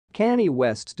Kanye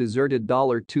West's deserted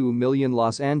 $2million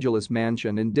Los Angeles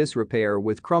mansion in disrepair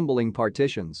with crumbling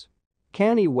partitions.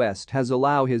 Kanye West has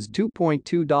allowed his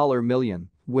 $2.2 million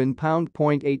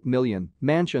 (£0.8 million)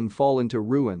 mansion fall into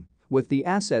ruin, with the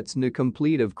assets now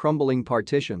complete of crumbling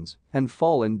partitions and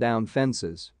fallen down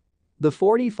fences. The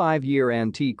 45-year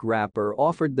antique rapper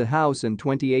offered the house in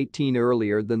 2018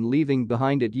 earlier than leaving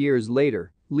behind it years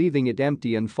later, leaving it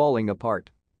empty and falling apart.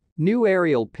 New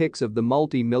aerial pics of the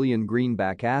multi-million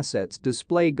greenback assets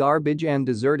display garbage and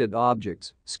deserted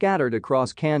objects scattered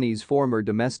across Kanye's former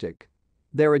domestic.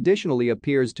 There additionally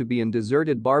appears to be a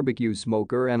deserted barbecue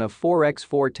smoker and a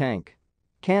 4x4 tank.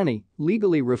 Kanye,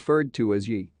 legally referred to as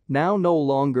Ye, now no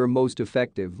longer most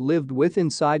effective, lived with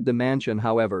inside the mansion,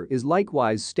 however, is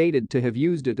likewise stated to have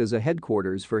used it as a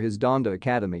headquarters for his Donda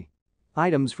Academy.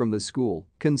 Items from the school,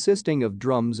 consisting of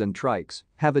drums and trikes,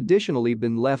 have additionally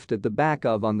been left at the back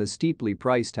of on the steeply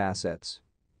priced assets.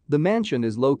 The mansion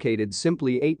is located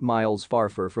simply 8 miles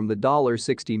farther from the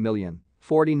 $60 million,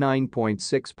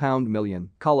 £49.6 million,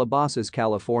 Calabasas,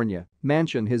 California,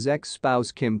 mansion his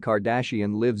ex-spouse Kim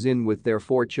Kardashian lives in with their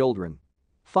 4 children.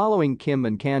 Following Kim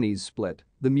and Kanye's split,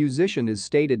 the musician is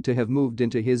stated to have moved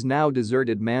into his now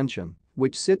deserted mansion,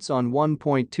 which sits on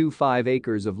 1.25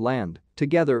 acres of land,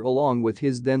 together along with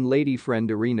his then-lady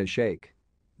friend Irina Shayk.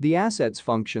 The assets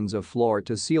functions a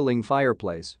floor-to-ceiling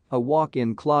fireplace, a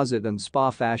walk-in closet and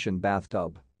spa-fashion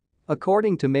bathtub.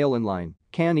 According to Mail Online,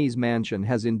 Kanye's mansion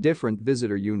has indifferent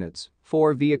visitor units,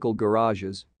 4 vehicle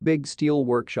garages, big steel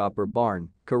workshop or barn,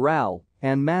 corral,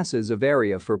 and masses of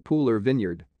area for pool or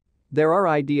vineyard. There are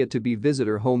idea to be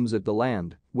visitor homes at the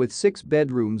land, with 6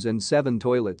 bedrooms and 7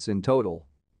 toilets in total.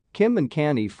 Kim and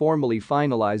Kanye formally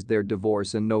finalized their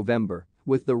divorce in November,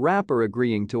 with the rapper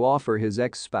agreeing to offer his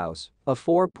ex-spouse a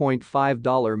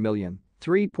 $4.5 million,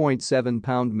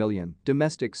 £3.7 million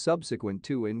domestic subsequent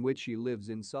to in which she lives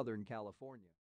in Southern California.